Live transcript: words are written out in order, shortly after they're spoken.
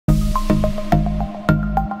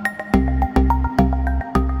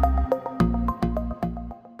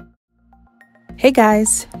Hey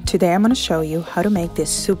guys, today I'm going to show you how to make this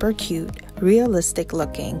super cute, realistic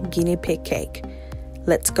looking guinea pig cake.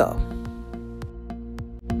 Let's go.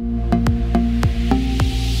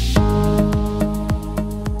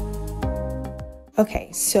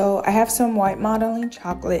 Okay, so I have some white modeling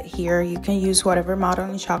chocolate here. You can use whatever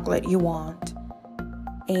modeling chocolate you want.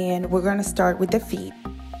 And we're going to start with the feet.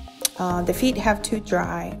 The feet have to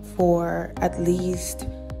dry for at least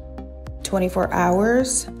 24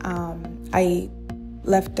 hours. I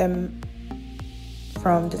left them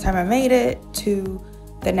from the time I made it to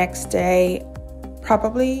the next day.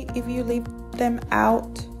 Probably if you leave them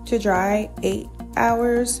out to dry 8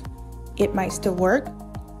 hours, it might still work.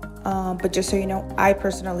 But just so you know, I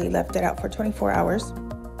personally left it out for 24 hours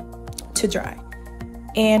to dry.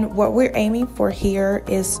 And what we're aiming for here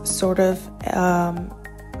is sort of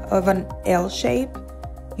an L shape.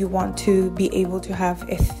 You want to be able to have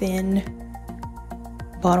a thin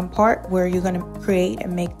bottom part where you're going to create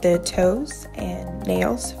and make the toes and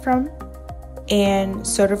nails from, and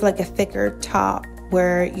sort of like a thicker top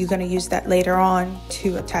where you're going to use that later on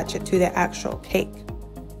to attach it to the actual cake.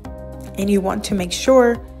 And you want to make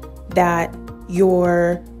sure that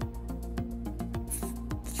your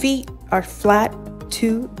feet are flat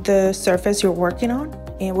to the surface you're working on.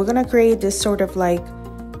 And we're going to create this sort of like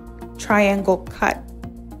triangle cut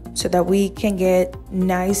so that we can get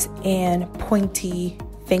nice and pointy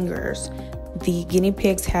fingers. The guinea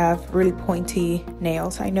pigs have really pointy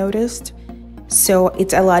nails, I noticed, so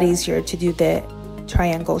it's a lot easier to do the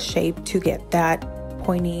triangle shape to get that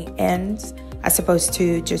pointy ends as opposed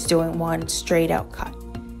to just doing one straight out cut.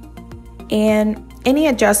 And any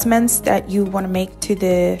adjustments that you want to make to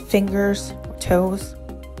the fingers or toes,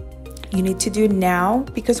 you need to do now,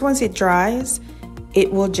 because once it dries, it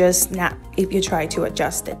will just snap if you try to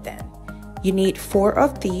adjust it then. You need 4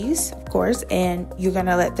 of these, of course, and you're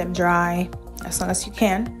gonna let them dry as long as you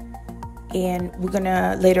can. And we're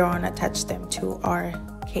gonna later on attach them to our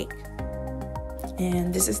cake.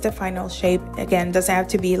 And this is the final shape. Again, doesn't have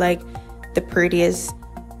to be like the prettiest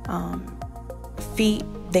feet.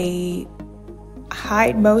 They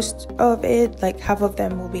hide most of it, like half of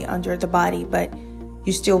them will be under the body, but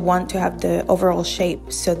you still want to have the overall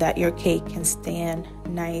shape so that your cake can stand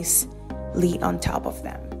nicely on top of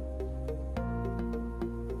them.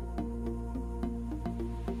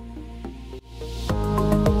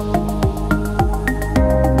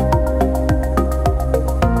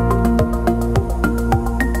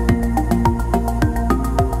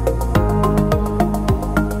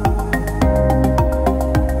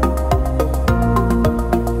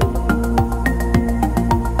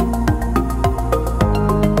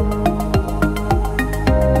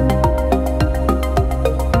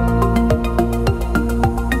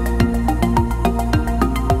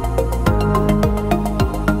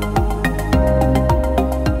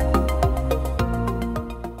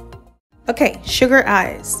 Okay, sugar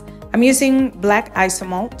eyes. I'm using black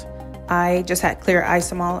isomalt. I just had clear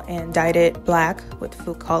isomalt and dyed it black with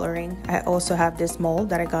food coloring. I also have this mold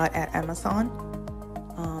that I got at Amazon.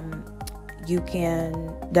 You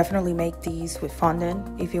can definitely make these with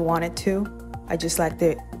fondant if you wanted to.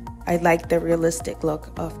 I like the realistic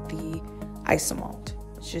look of the isomalt.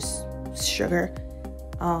 It's just sugar.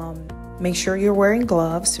 Make sure you're wearing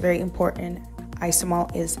gloves, very important.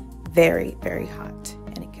 Isomalt is very, very hot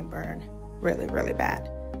and it can burn really, really bad.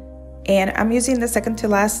 And I'm using the second to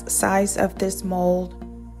last size of this mold.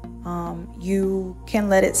 You can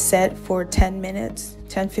let it set for 10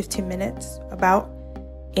 15 minutes about.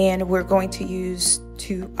 And we're going to use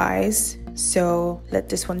 2 eyes. So let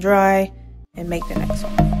this one dry and make the next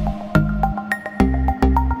one.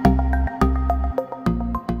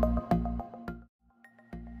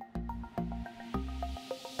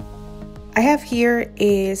 I have here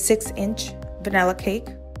a 6-inch vanilla cake.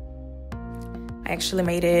 I actually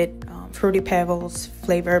made it Fruity Pebbles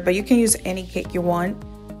flavor, but you can use any cake you want.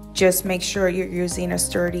 Just make sure you're using a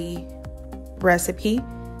sturdy recipe.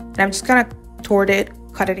 And I'm just gonna tort it,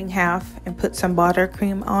 cut it in half, and put some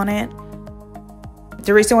buttercream on it.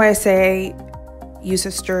 The reason why I say use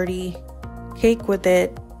a sturdy cake with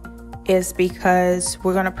it is because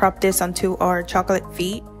we're gonna prop this onto our chocolate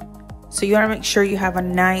feet. So you wanna make sure you have a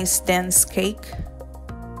nice dense cake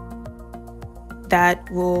that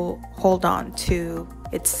will hold on to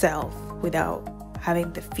itself without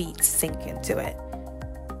having the feet sink into it.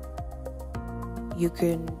 You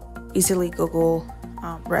can easily Google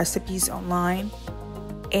recipes online.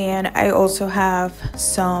 And I also have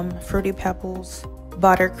some Fruity Pebbles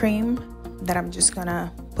buttercream that I'm just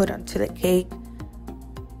gonna put onto the cake.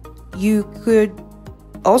 You could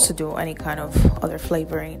also do any kind of other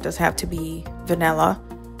flavoring. It doesn't have to be vanilla.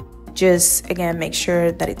 Just again, make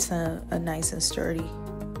sure that it's a nice and sturdy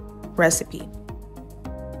recipe.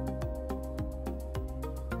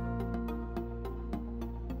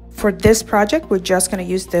 For this project, we're just going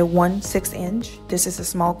to use the 1/6 inch. This is a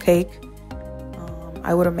small cake.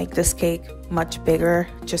 I wouldn't make this cake much bigger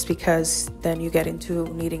just because then you get into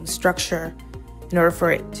needing structure in order for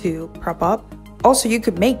it to prop up. Also, you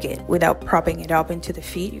could make it without propping it up into the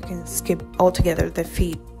feet. You can skip altogether the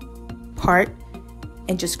feet part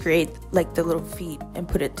and just create like the little feet and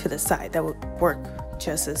put it to the side. That would work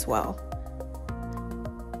just as well.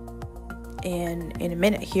 And in a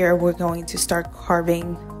minute here, we're going to start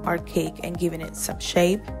carving our cake and giving it some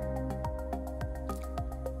shape.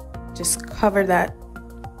 Just cover that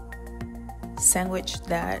sandwich,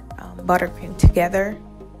 that buttercream together,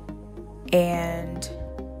 and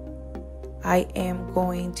I am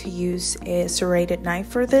going to use a serrated knife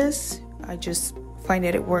for this. I just find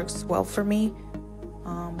that it works well for me,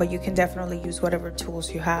 but you can definitely use whatever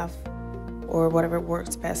tools you have or whatever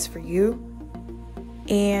works best for you.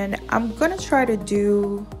 And I'm gonna try to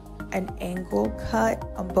do an angle cut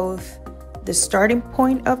on both the starting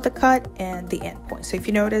point of the cut and the end point. So if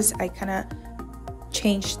you notice, I kind of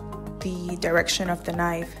changed the direction of the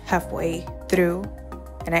knife halfway through,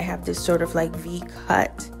 and I have this sort of like V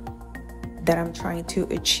cut that I'm trying to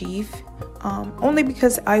achieve, only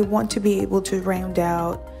because I want to be able to round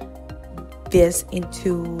out this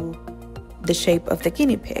into the shape of the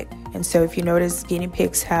guinea pig. And so if you notice, guinea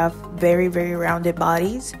pigs have very, very rounded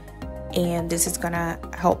bodies, and this is gonna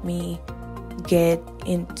help me get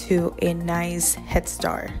into a nice head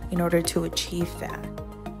start in order to achieve that.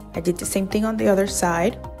 I did the same thing on the other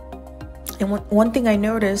side. And one thing I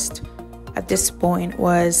noticed at this point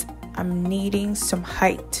was I'm needing some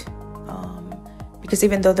height, because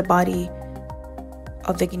even though the body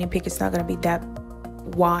of the guinea pig is not going to be that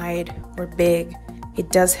wide or big, it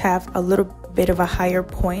does have a little bit of a higher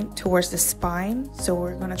point towards the spine. So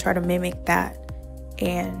we're going to try to mimic that.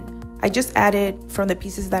 And I just added, from the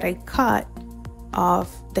pieces that I cut off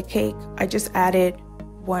the cake, I just added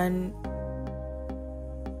one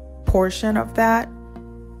portion of that.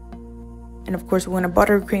 And of course, we want a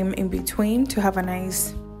buttercream in between to have a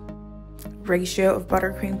nice ratio of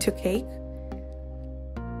buttercream to cake.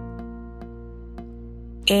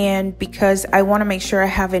 And because I want to make sure I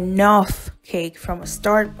have enough cake from a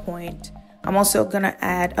start point, I'm also going to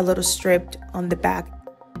add a little strip on the back.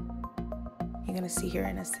 You're going to see here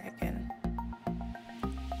in a second.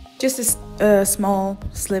 Just a small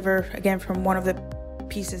sliver, again, from one of the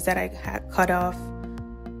pieces that I had cut off.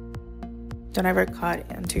 Don't ever cut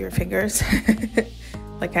into your fingers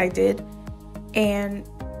like I did. And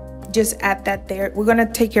just add that there. We're going to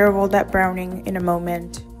take care of all that browning in a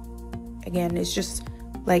moment. Again, it's just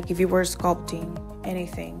like if you were sculpting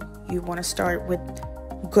anything, you want to start with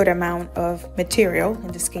a good amount of material,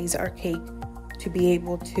 in this case our cake, to be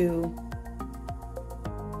able to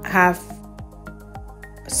have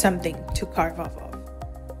something to carve off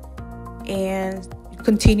of. And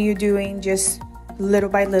continue doing just little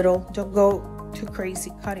by little. Don't go too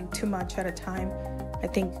crazy cutting too much at a time. I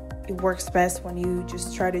think it works best when you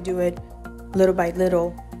just try to do it little by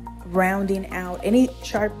little, rounding out any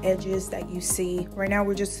sharp edges that you see. Right now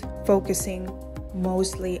we're just focusing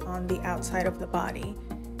mostly on the outside of the body,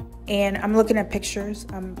 and I'm looking at pictures.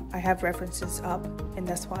 I have references up, and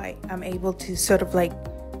that's why I'm able to sort of like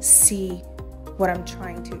see what I'm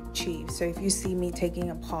trying to achieve. So if you see me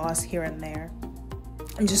taking a pause here and there,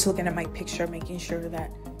 I'm just looking at my picture, making sure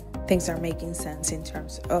that things are making sense in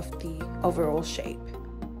terms of the overall shape.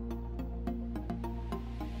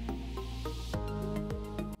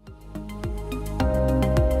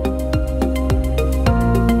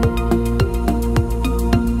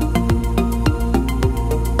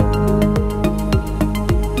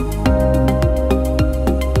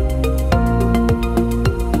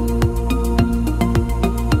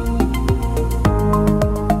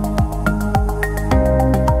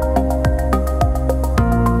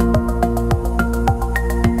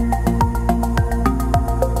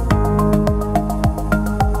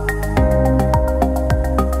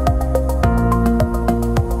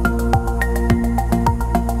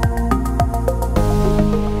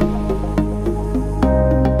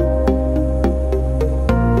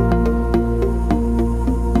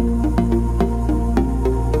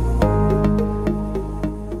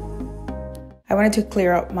 I wanted to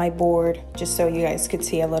clear up my board just so you guys could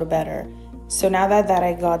see a little better. So now that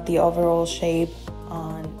I got the overall shape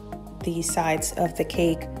on the sides of the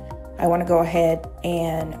cake, I want to go ahead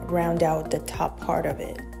and round out the top part of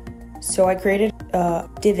it. So I created a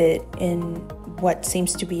divot in what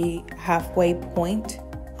seems to be halfway point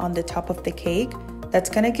on the top of the cake That's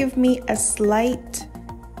gonna give me a slight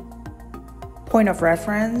point of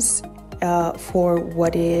reference for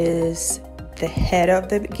what is the head of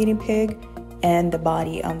the guinea pig and the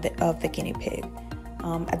body of the guinea pig.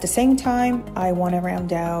 At the same time, I want to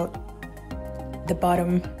round out the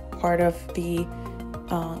bottom part of the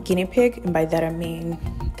guinea pig, and by that I mean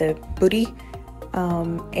the booty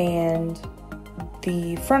and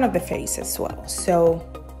the front of the face as well. So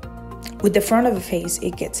with the front of the face,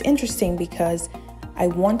 it gets interesting because I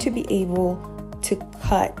want to be able to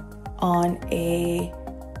cut on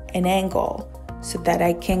an angle so that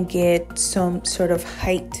I can get some sort of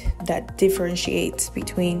height that differentiates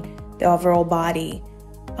between the overall body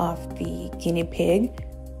of the guinea pig.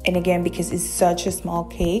 And again, because it's such a small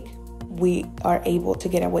cake, we are able to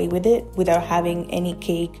get away with it without having any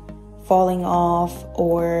cake falling off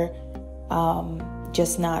or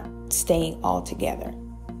just not staying all together.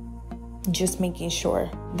 Just making sure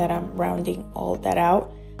that I'm rounding all that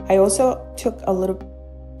out. I also took a little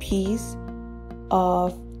piece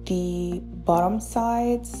of the bottom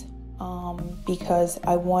sides because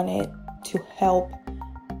I wanted to help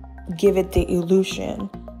give it the illusion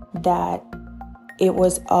that it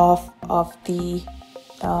was off of the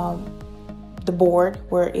board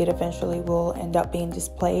where it eventually will end up being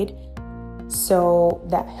displayed. So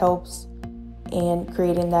that helps in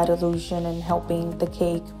creating that illusion and helping the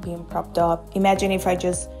cake being propped up. Imagine if I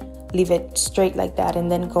just leave it straight like that and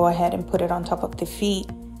then go ahead and put it on top of the feet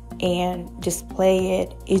and display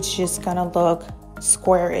it. It's just gonna look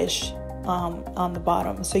squarish on the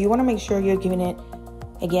bottom. So you want to make sure you're giving it,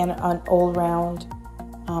 again, an all-round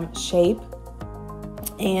shape.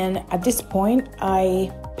 And at this point,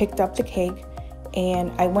 I picked up the cake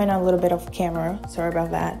and I went a little bit off camera, sorry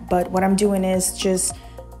about that, but what I'm doing is just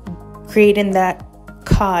creating that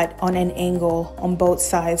cut on an angle on both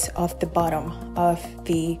sides of the bottom of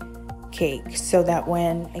the cake, so that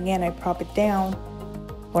when, again, I prop it down,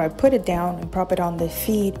 or I put it down and prop it on the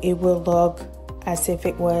feet, it will look as if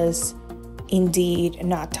it was indeed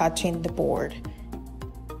not touching the board.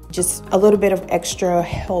 Just a little bit of extra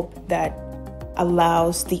help that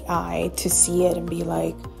allows the eye to see it and be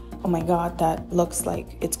like, oh my God, that looks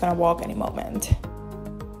like it's gonna walk any moment.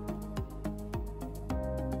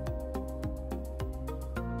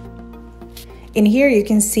 In here you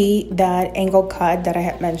can see that angle cut that I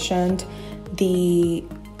had mentioned. The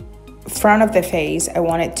front of the face, I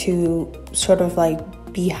want it to sort of like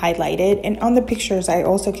be highlighted, and on the pictures I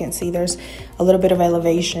also can see there's a little bit of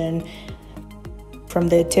elevation from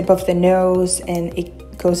the tip of the nose, and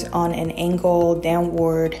it goes on an angle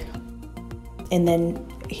downward, and then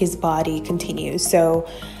his body continues. So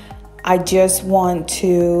I just want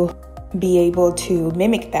to be able to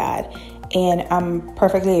mimic that, and I'm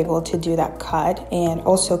perfectly able to do that cut and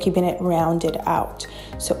also keeping it rounded out.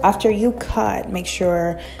 So after you cut, make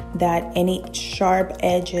sure that any sharp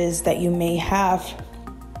edges that you may have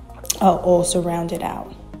are also rounded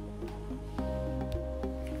out.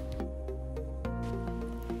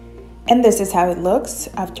 And this is how it looks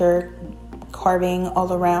after carving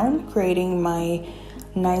all around, creating my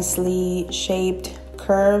nicely shaped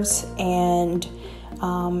curves. And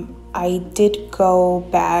I did go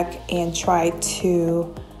back and try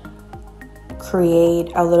to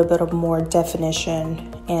create a little bit of more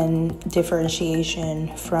definition and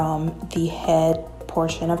differentiation from the head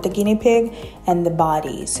portion of the guinea pig and the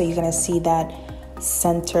body. So you're gonna see that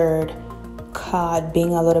centered cut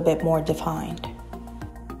being a little bit more defined.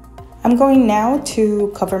 I'm going now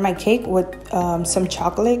to cover my cake with some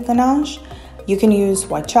chocolate ganache. You can use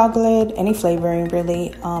white chocolate, any flavoring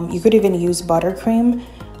really. You could even use buttercream.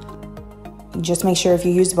 Just make sure if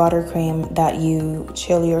you use buttercream that you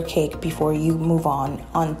chill your cake before you move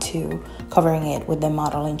onto covering it with the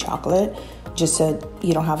modeling chocolate, just so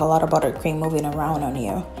you don't have a lot of buttercream moving around on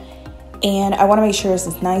you. And I want to make sure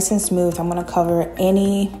it's nice and smooth. I'm going to cover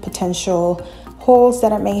any potential holes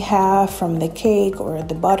that I may have from the cake or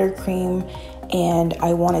the buttercream, and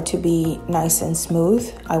I want it to be nice and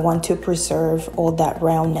smooth. I want to preserve all that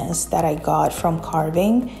roundness that I got from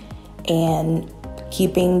carving, and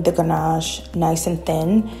keeping the ganache nice and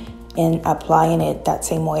thin and applying it that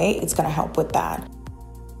same way, it's going to help with that.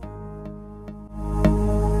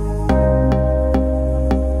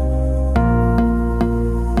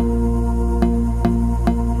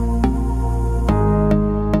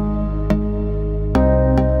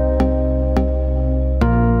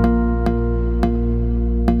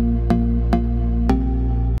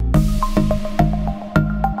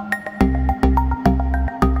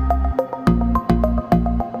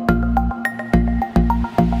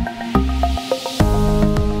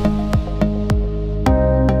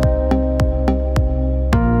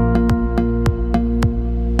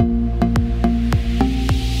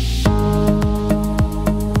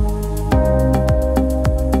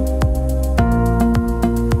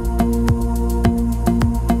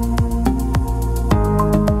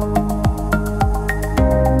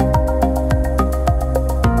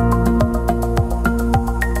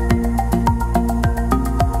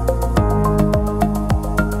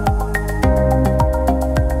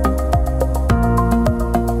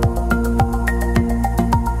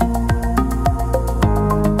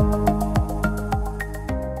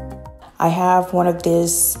 I have one of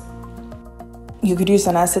these, you could use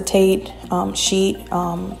an acetate sheet,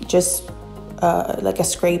 just like a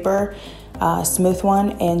scraper, smooth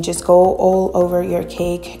one, and just go all over your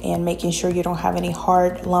cake and making sure you don't have any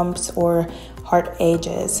hard lumps or hard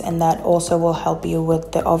edges, and that also will help you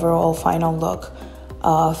with the overall final look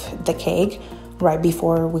of the cake right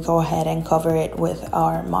before we go ahead and cover it with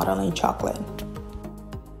our modeling chocolate.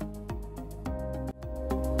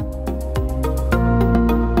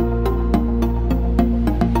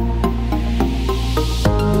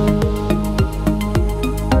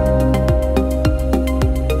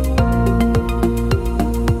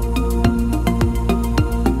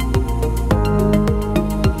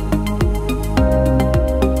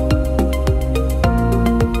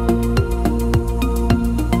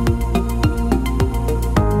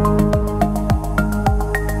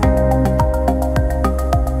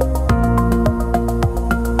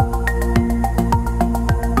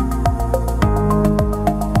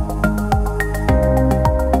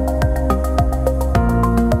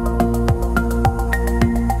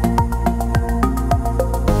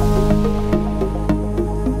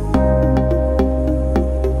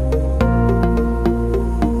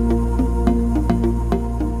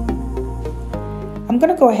 I'm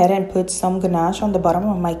gonna go ahead and put some ganache on the bottom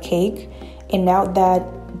of my cake, and now that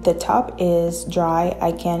the top is dry,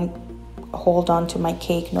 I can hold on to my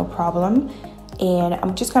cake no problem. And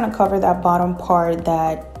I'm just gonna cover that bottom part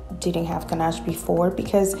that didn't have ganache before,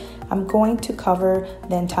 because I'm going to cover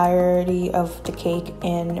the entirety of the cake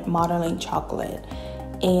in modeling chocolate.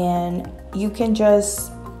 And you can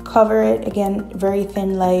just cover it, again, very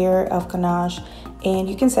thin layer of ganache, and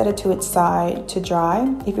you can set it to its side to dry.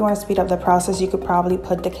 If you want to speed up the process, you could probably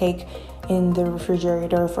put the cake in the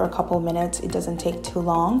refrigerator for a couple of minutes. It doesn't take too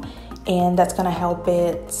long, and that's going to help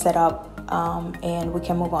it set up, and we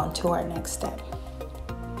can move on to our next step.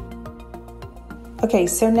 Okay,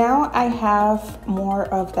 so now I have more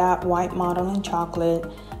of that white modeling chocolate.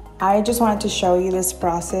 I just wanted to show you this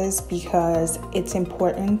process because it's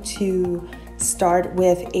important to start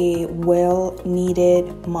with a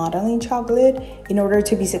well-kneaded modeling chocolate in order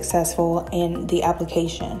to be successful in the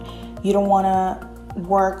application. You don't want to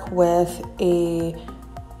work with a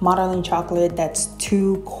modeling chocolate that's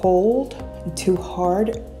too cold, too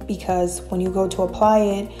hard, because when you go to apply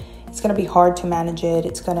it, it's going to be hard to manage it.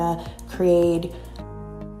 It's going to create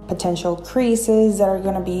potential creases that are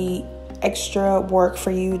going to be extra work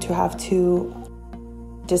for you to have to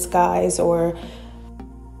disguise or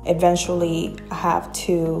eventually have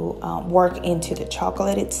to work into the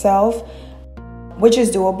chocolate itself, which is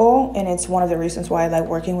doable, and it's one of the reasons why I like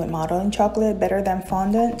working with modeling chocolate better than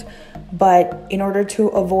fondant. But in order to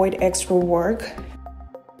avoid extra work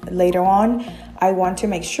later on, I want to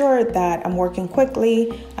make sure that I'm working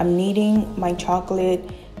quickly. I'm kneading my chocolate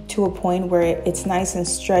to a point where it's nice and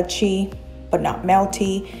stretchy but not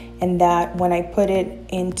melty, and that when I put it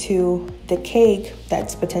into the cake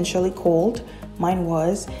that's potentially cold, mine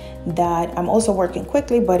was, that I'm also working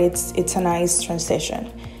quickly, but it's a nice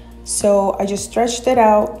transition. So I just stretched it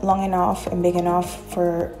out long enough and big enough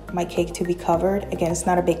for my cake to be covered. Again, it's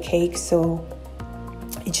not a big cake, so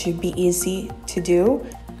it should be easy to do.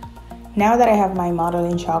 Now that I have my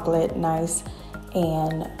modeling chocolate nice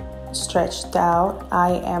and stretched out,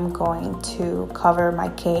 I am going to cover my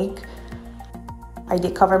cake. I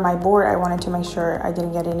did cover my board. I wanted to make sure I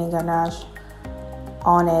didn't get any ganache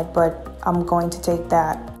on it, but I'm going to take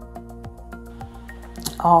that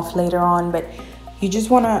off later on. But you just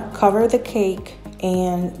want to cover the cake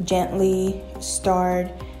and gently start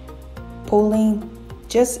pulling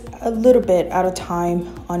just a little bit at a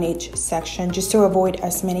time on each section, just to avoid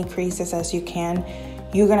as many creases as you can.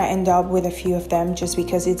 You're gonna end up with a few of them just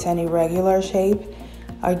because it's an irregular shape,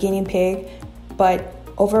 our guinea pig. But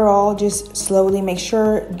overall, just slowly make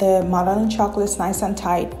sure the modeling chocolate is nice and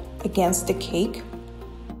tight against the cake.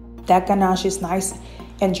 That ganache is nice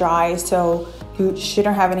and dry, so you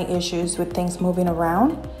shouldn't have any issues with things moving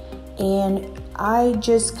around. And I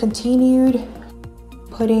just continued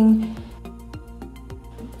putting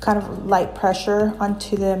kind of light pressure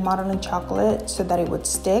onto the modeling chocolate so that it would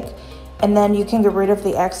stick. And then you can get rid of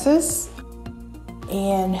the excess.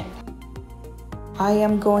 And I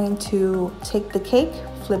am going to take the cake,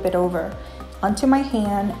 flip it over onto my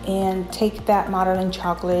hand, and take that modeling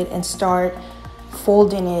chocolate and start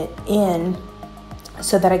folding it in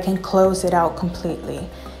so that I can close it out completely.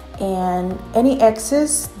 And any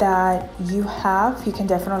excess that you have, you can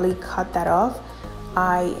definitely cut that off.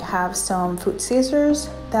 I have some food scissors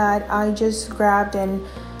that I just grabbed and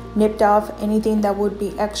nipped off anything that would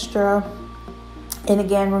be extra. And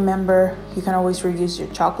again, remember, you can always reuse your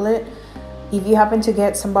chocolate. If you happen to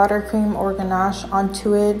get some buttercream or ganache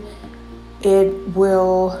onto it, it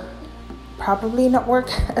will probably not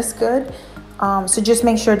work as good. So just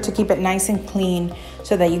make sure to keep it nice and clean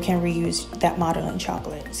so that you can reuse that modeling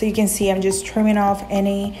chocolate. So you can see I'm just trimming off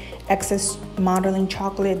any excess modeling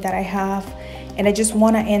chocolate that I have. And I just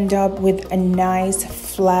want to end up with a nice,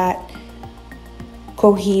 flat,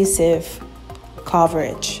 cohesive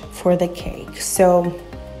coverage for the cake. So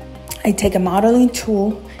I take a modeling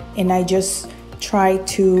tool and I just try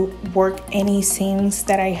to work any seams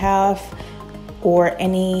that I have or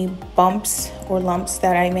any bumps or lumps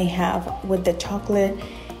that I may have with the chocolate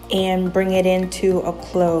and bring it into a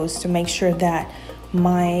close to make sure that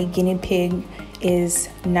my guinea pig is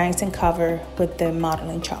nice and covered with the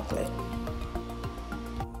modeling chocolate.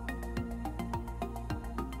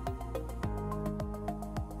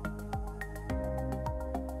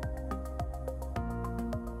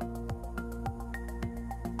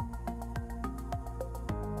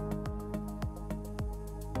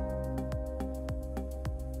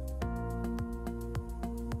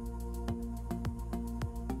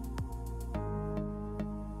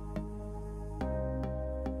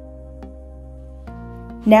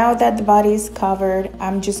 Now that the body is covered,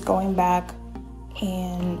 I'm just going back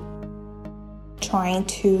and trying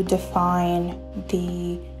to define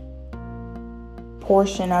the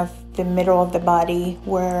portion of the middle of the body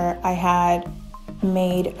where I had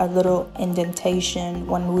made a little indentation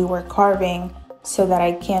when we were carving, so that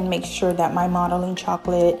I can make sure that my modeling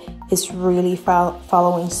chocolate is really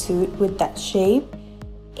following suit with that shape.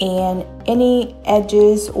 And any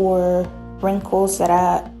edges or wrinkles that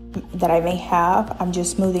I may have, I'm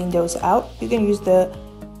just smoothing those out. You can use the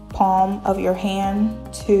palm of your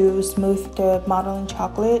hand to smooth the modeling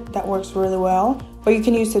chocolate. That works really well. Or you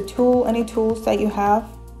can use a tool, any tools that you have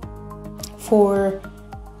for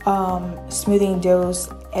smoothing those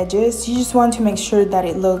edges. You just want to make sure that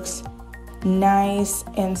it looks nice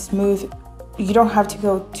and smooth. You don't have to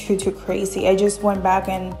go too crazy. I just went back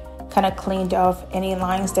and kind of cleaned off any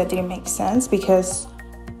lines that didn't make sense, because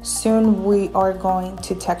soon we are going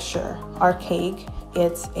to texture our cake.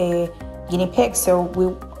 It's a guinea pig, so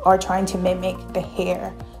we are trying to mimic the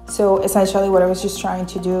hair. So essentially what I was just trying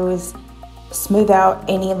to do is smooth out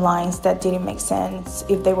any lines that didn't make sense.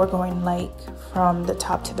 If they were going like from the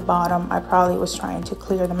top to the bottom, I probably was trying to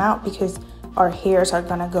clear them out, because our hairs are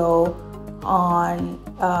gonna go on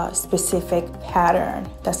a specific pattern.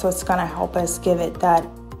 That's what's gonna help us give it that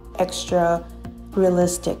extra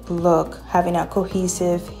realistic look, having a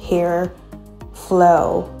cohesive hair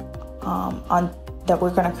flow that we're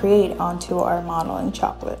going to create onto our modeling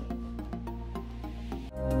chocolate.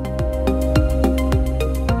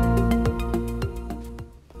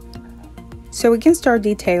 So we can start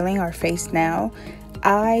detailing our face now.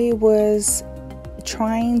 I was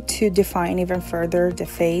trying to define even further the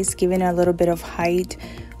face, giving a little bit of height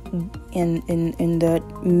in the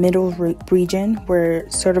middle region, where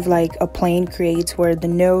sort of like a plane creates, where the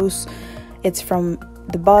nose, it's from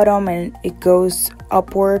the bottom and it goes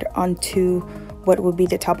upward onto what would be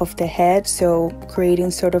the top of the head, so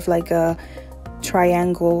creating sort of like a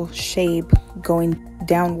triangle shape going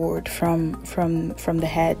downward from the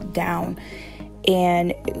head down,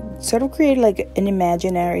 and sort of create like an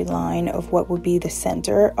imaginary line of what would be the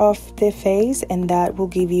center of the face, and that will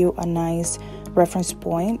give you a nice reference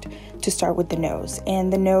point to start with the nose.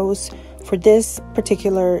 And the nose, for this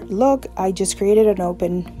particular look, I just created an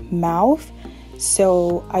open mouth.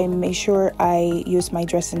 So I made sure I used my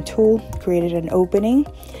dressing tool, created an opening,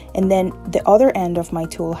 and then the other end of my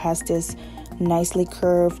tool has this nicely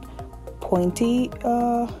curved pointy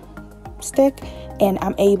stick, and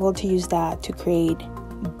I'm able to use that to create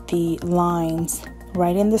the lines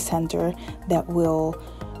right in the center that will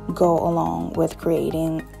go along with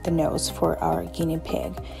creating the nose for our guinea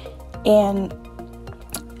pig. And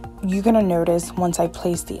you're gonna notice once I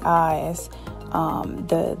place the eyes,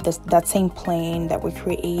 that same plane that we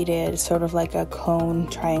created, sort of like a cone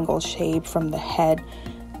triangle shape from the head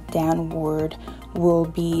downward, will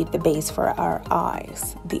be the base for our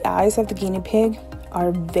eyes. The eyes of the guinea pig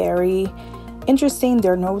are very interesting.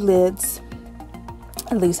 There are no lids,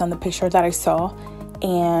 at least on the picture that I saw,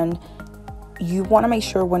 and you want to make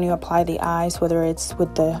sure when you apply the eyes, whether it's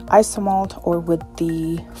with the isomalt or with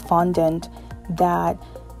the fondant, that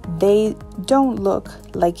they don't look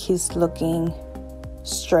like he's looking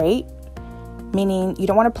straight, meaning you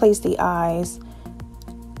don't want to place the eyes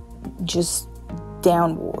just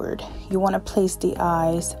downward. You want to place the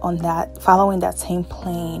eyes on that, following that same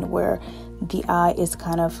plane where the eye is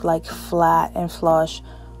kind of like flat and flush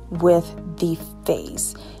with the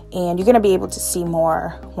face. and you're going to be able to see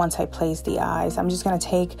more once I place the eyes. I'm just going to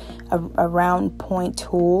take a round point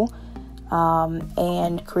tool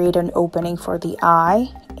and create an opening for the eye.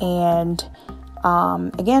 And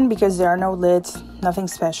again, because there are no lids, nothing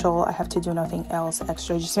special, I have to do nothing else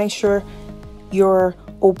extra. Just make sure your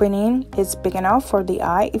opening is big enough for the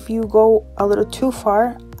eye. If you go a little too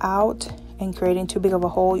far out and creating too big of a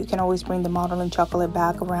hole, you can always bring the modeling chocolate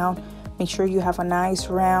back around. Make sure you have a nice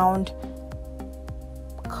round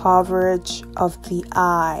coverage of the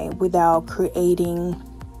eye without creating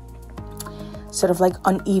sort of like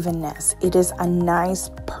unevenness. It is a nice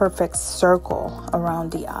perfect circle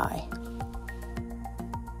around the eye.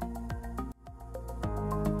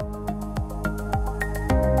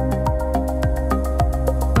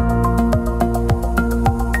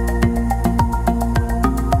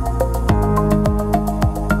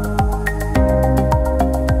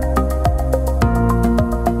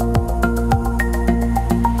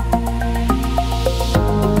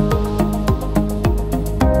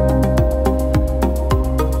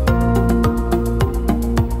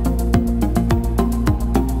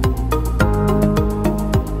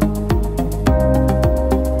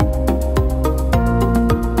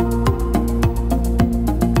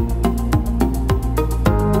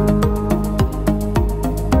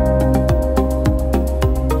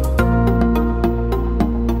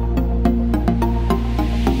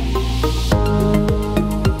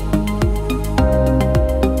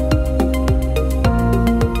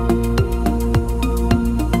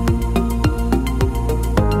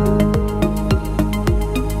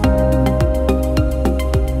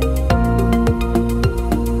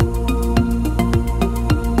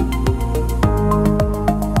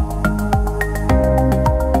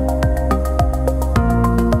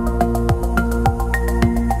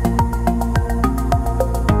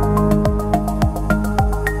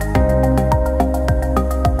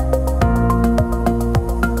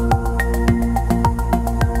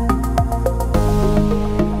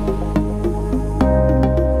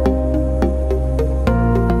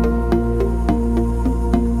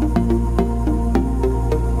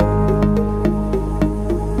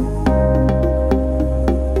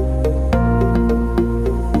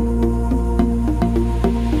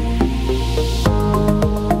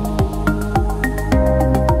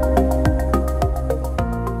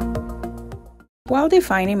 While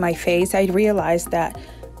defining my face, I realized that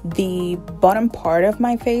the bottom part of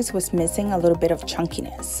my face was missing a little bit of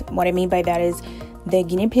chunkiness. What I mean by that is the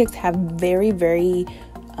guinea pigs have very, very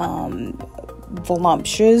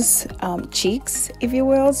voluptuous cheeks, if you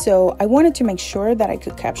will. So I wanted to make sure that I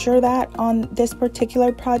could capture that on this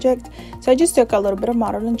particular project. So I just took a little bit of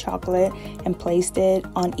modeling chocolate and placed it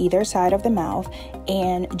on either side of the mouth,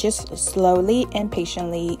 and just slowly and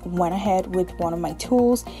patiently went ahead with one of my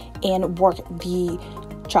tools and worked the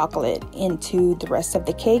chocolate into the rest of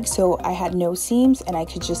the cake, so I had no seams and I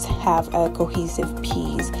could just have a cohesive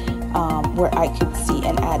piece where I could see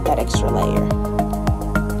and add that extra layer.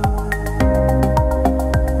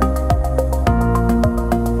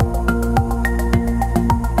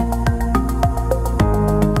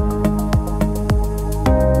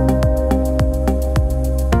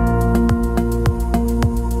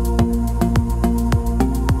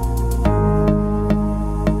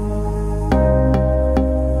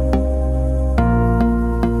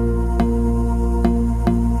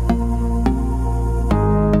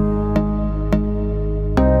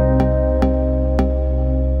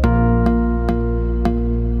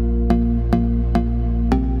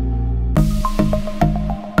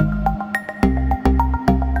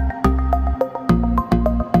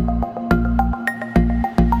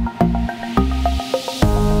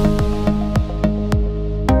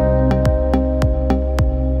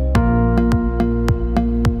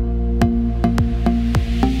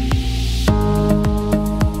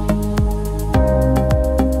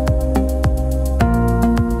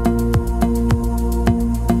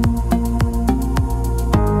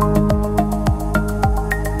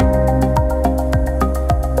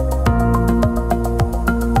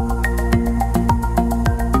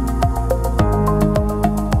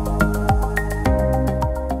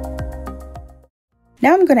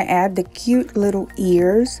 Now I'm going to add the cute little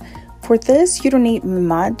ears. For this, you don't need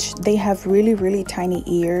much. They have really, really tiny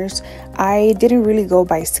ears. I didn't really go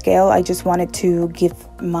by scale. I just wanted to give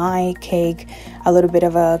my cake a little bit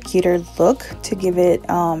of a cuter look, to give it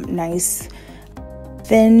nice,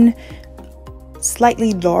 thin,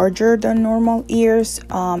 slightly larger than normal ears.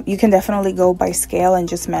 You can definitely go by scale and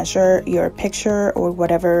just measure your picture or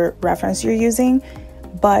whatever reference you're using.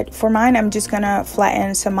 But for mine, I'm just gonna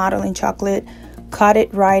flatten some modeling chocolate, cut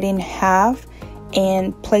it right in half,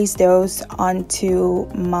 and place those onto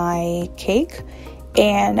my cake.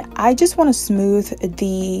 And I just want to smooth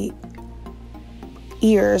the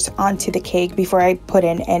ears onto the cake before I put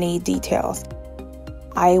in any details.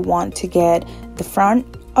 I want to get the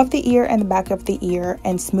front of the ear and the back of the ear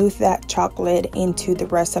and smooth that chocolate into the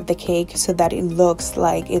rest of the cake so that it looks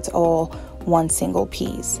like it's all one single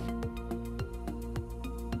piece.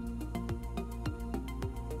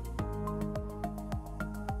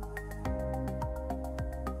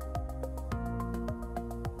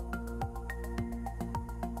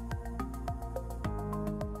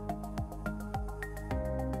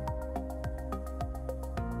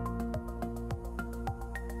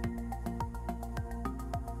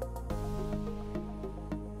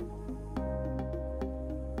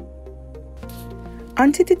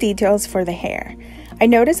 Onto the details for the hair. I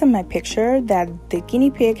noticed in my picture that the guinea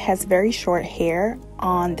pig has very short hair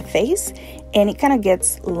on the face, and it kind of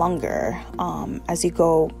gets longer as you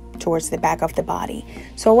go towards the back of the body.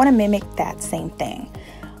 So I want to mimic that same thing.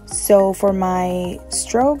 So for my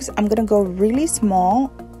strokes, I'm going to go really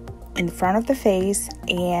small in front of the face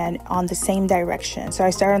and on the same direction. So I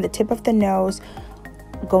start on the tip of the nose,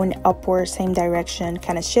 going upward, same direction,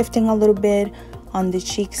 kind of shifting a little bit on the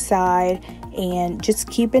cheek side, and just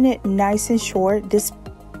keeping it nice and short. This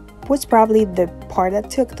was probably the part that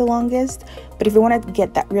took the longest, but if you want to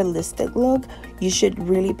get that realistic look, you should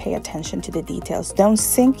really pay attention to the details. Don't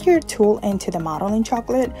sink your tool into the modeling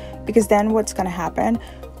chocolate, because then what's going to happen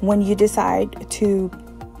when you decide to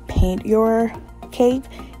paint your cake,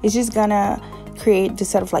 it's just gonna create this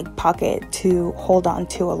sort of like pocket to hold on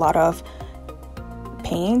to a lot of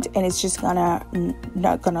paint, and it's just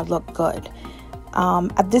not gonna look good.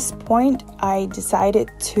 At this point, I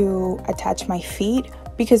decided to attach my feet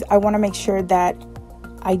because I want to make sure that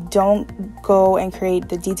I don't go and create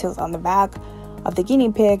the details on the back of the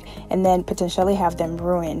guinea pig and then potentially have them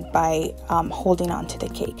ruined by holding on to the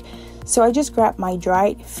cake. So I just grabbed my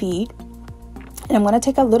dried feet, and I'm going to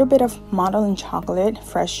take a little bit of modeling chocolate,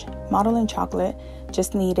 fresh modeling chocolate,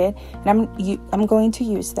 just needed, and I'm going to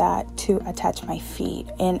use that to attach my feet.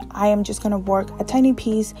 And I am just going to work a tiny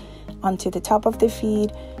piece onto the top of the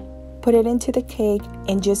feet, put it into the cake,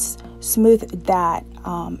 and just smooth that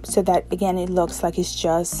so that again it looks like it's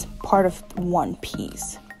just part of one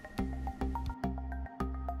piece.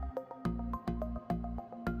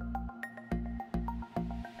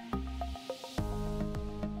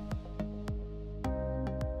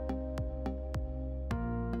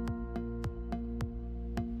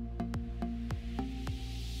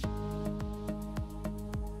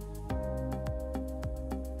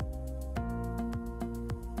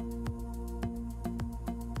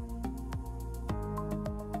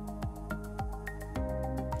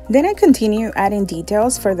 Then I continue adding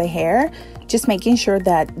details for the hair, just making sure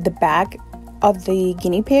that the back of the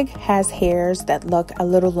guinea pig has hairs that look a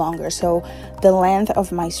little longer. So the length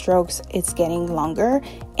of my strokes is getting longer,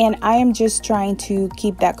 and I am just trying to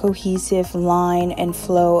keep that cohesive line and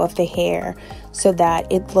flow of the hair so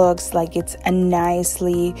that it looks like it's a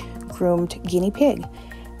nicely groomed guinea pig.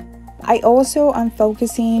 I also am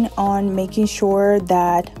focusing on making sure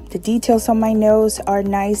that the details on my nose are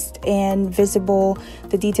nice and visible,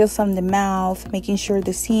 the details on the mouth, making sure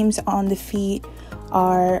the seams on the feet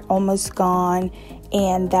are almost gone,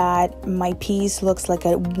 and that my piece looks like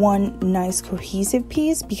a one nice cohesive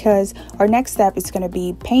piece, because our next step is going to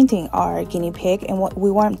be painting our guinea pig, and what we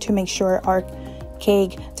want to make sure our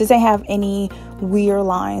cake doesn't have any weird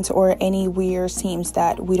lines or any weird seams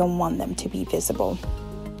that we don't want them to be visible.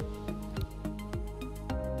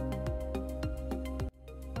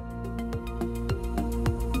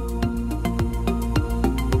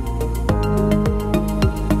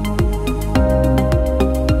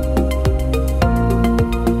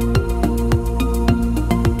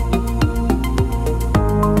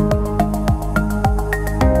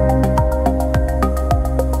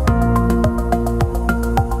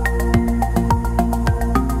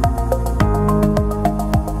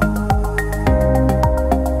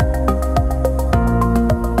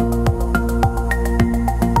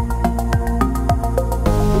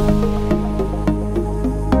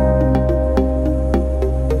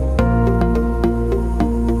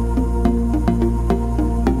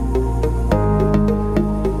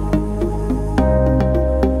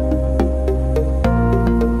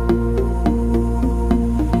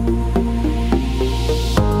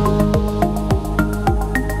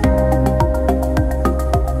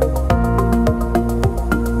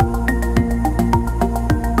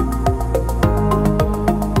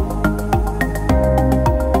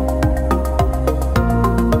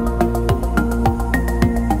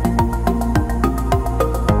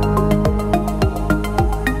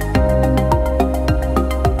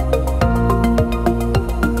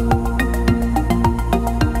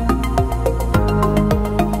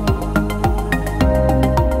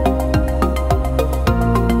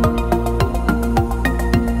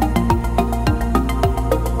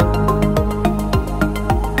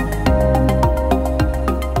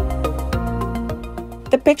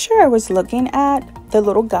 picture I was looking at, the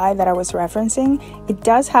little guy that I was referencing, it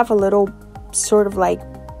does have a little sort of like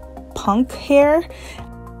punk hair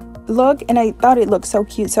look, and I thought it looked so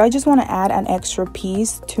cute. So I just want to add an extra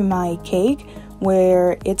piece to my cake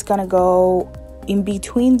where it's gonna go in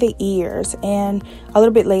between the ears, and a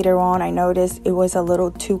little bit later on I noticed it was a little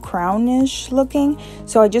too crownish looking,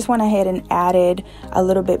 so I just went ahead and added a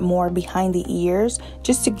little bit more behind the ears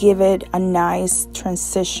just to give it a nice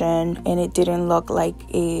transition, and it didn't look like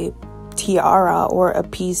a tiara or a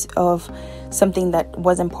piece of something that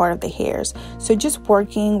wasn't part of the hairs. So just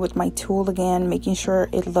working with my tool again, making sure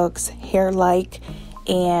it looks hair-like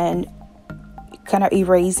and kind of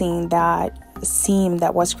erasing that seam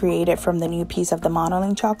that was created from the new piece of the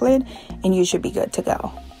modeling chocolate, and you should be good to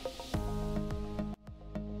go.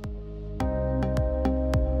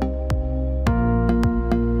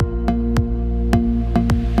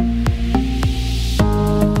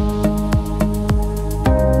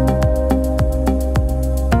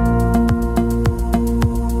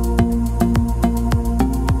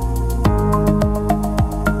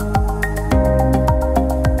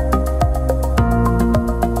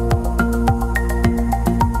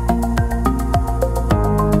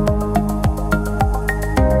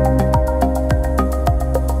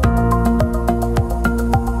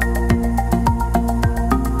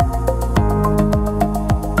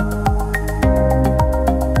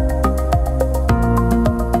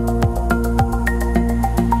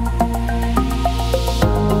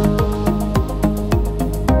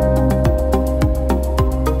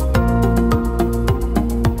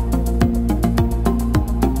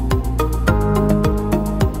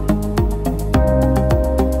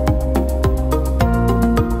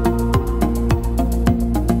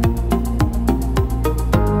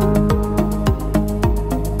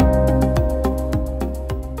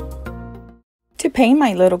 To paint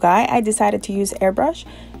my little guy, I decided to use airbrush.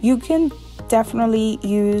 You can definitely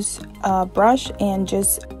use a brush and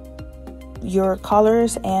just your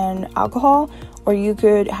colors and alcohol, or you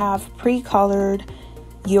could have pre-colored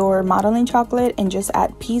your modeling chocolate and just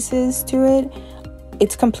add pieces to it.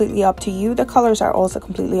 It's completely up to you. The colors are also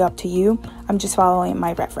completely up to you. I'm just following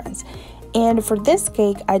my reference. And for this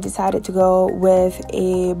cake, I decided to go with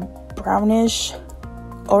a brownish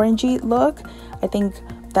orangey look. I think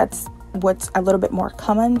that's what's a little bit more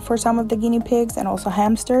common for some of the guinea pigs and also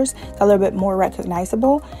hamsters, a little bit more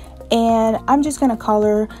recognizable. And I'm just gonna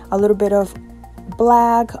color a little bit of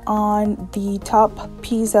black on the top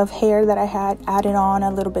piece of hair that I had added on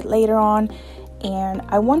a little bit later on. And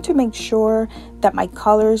I want to make sure that my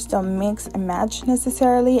colors don't mix and match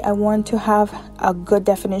necessarily. I want to have a good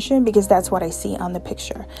definition because that's what I see on the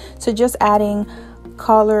picture. So just adding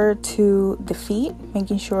color to the feet,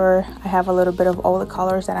 making sure I have a little bit of all the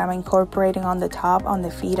colors that I'm incorporating on the top on the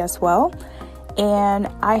feet as well. And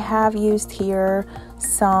I have used here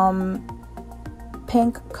some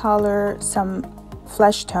pink color, some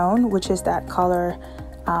flesh tone, which is that color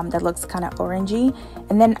that looks kind of orangey,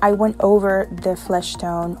 and then I went over the flesh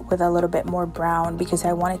tone with a little bit more brown because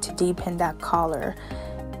I wanted to deepen that color.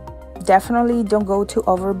 Definitely don't go too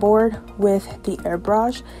overboard with the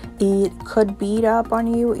airbrush. It could beat up on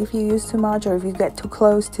you if you use too much or if you get too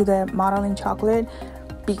close to the modeling chocolate,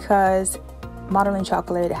 because modeling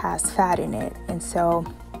chocolate has fat in it, and so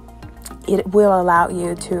it will allow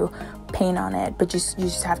you to paint on it, but you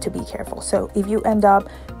just have to be careful. So if you end up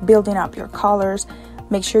building up your colors,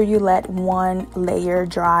 make sure you let one layer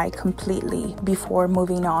dry completely before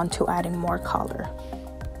moving on to adding more color.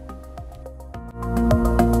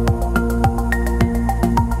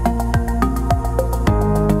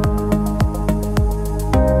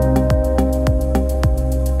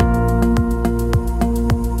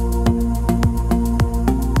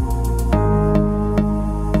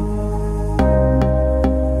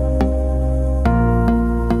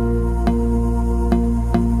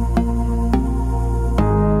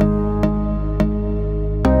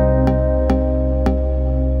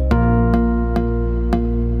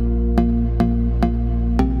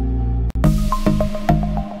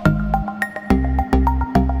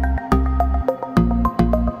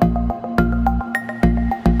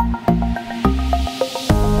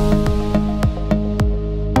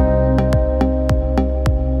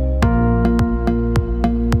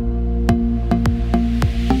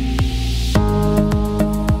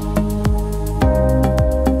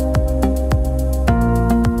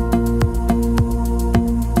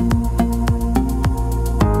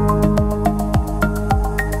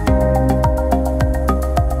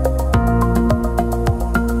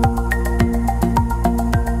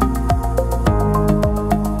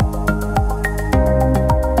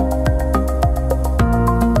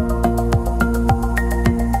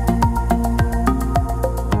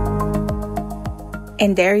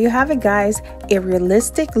 And there you have it, guys, a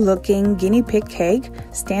realistic looking guinea pig cake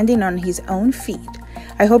standing on his own feet.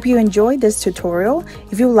 I hope you enjoyed this tutorial.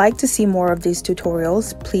 If you would like to see more of these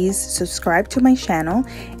tutorials, please subscribe to my channel.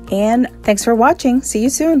 And thanks for watching. See you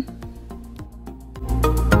soon.